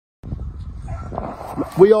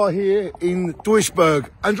We are here in Duisburg.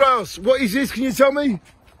 Andreas, what is this? Can you tell me?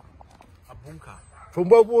 A bunker. From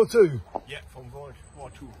World War II? Yeah, from World War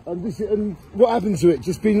II. And what happened to it?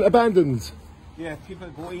 Just been abandoned? Yeah, people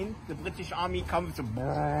go in. The British Army comes with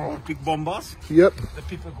the big bombers. Yep. The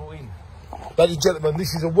people go in. Ladies and gentlemen,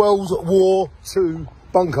 this is a World War II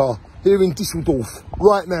bunker here in Düsseldorf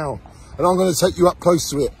right now. And I'm going to take you up close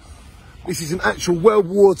to it. This is an actual World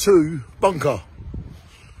War II bunker.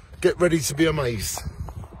 Get ready to be amazed.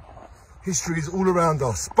 History is all around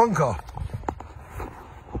us. Bunker.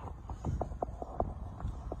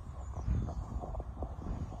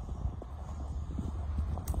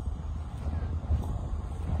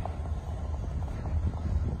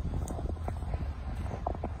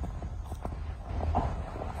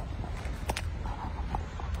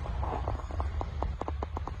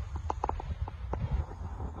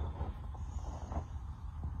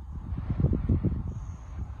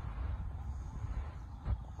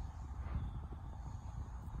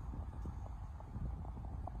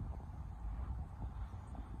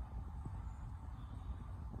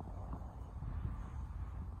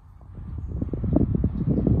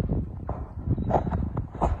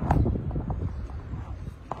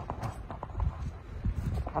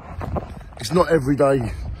 It's not every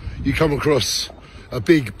day you come across a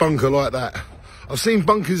big bunker like that. I've seen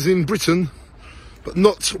bunkers in Britain, but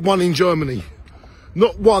not one in Germany.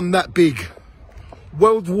 Not one that big.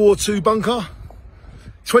 World War II bunker,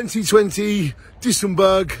 2020,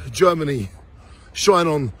 Duisburg, Germany. Shine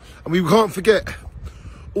on. And we can't forget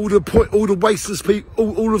all the wasteless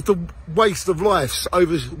people, all of the waste of lives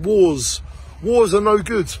over wars. Wars are no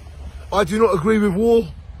good. I do not agree with war.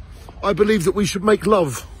 I believe that we should make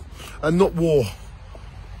love and not war.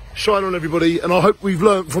 Shine on, everybody, and I hope we've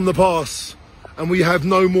learnt from the past and we have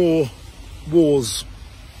no more wars.